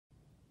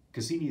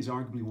Cassini is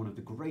arguably one of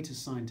the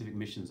greatest scientific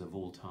missions of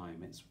all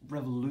time. It's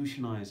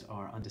revolutionized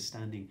our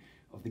understanding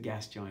of the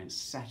gas giant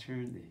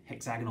Saturn. The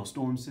hexagonal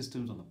storm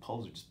systems on the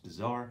poles are just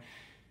bizarre.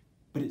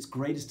 But its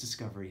greatest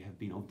discovery have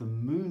been of the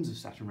moons of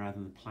Saturn rather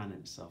than the planet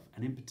itself,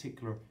 and in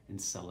particular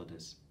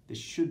Enceladus. This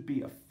should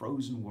be a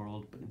frozen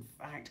world, but in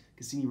fact,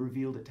 Cassini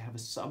revealed it to have a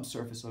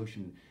subsurface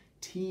ocean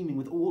teeming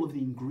with all of the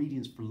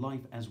ingredients for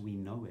life as we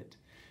know it.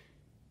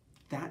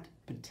 That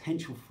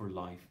potential for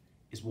life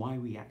is why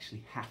we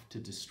actually have to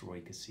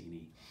destroy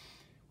Cassini.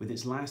 With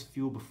its last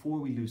fuel before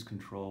we lose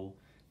control,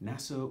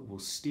 NASA will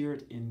steer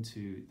it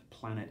into the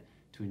planet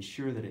to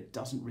ensure that it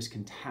doesn't risk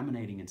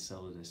contaminating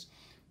Enceladus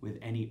with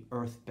any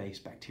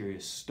Earth-based bacteria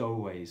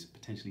stowaways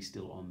potentially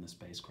still on the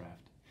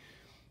spacecraft.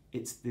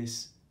 It's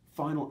this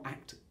final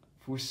act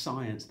for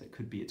science that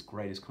could be its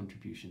greatest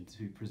contribution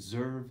to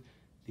preserve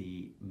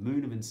the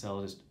moon of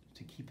Enceladus,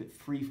 to keep it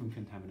free from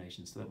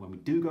contamination, so that when we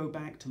do go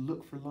back to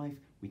look for life,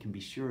 we can be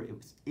sure it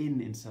was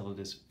in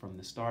Enceladus from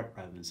the start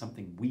rather than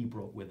something we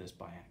brought with us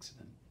by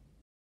accident.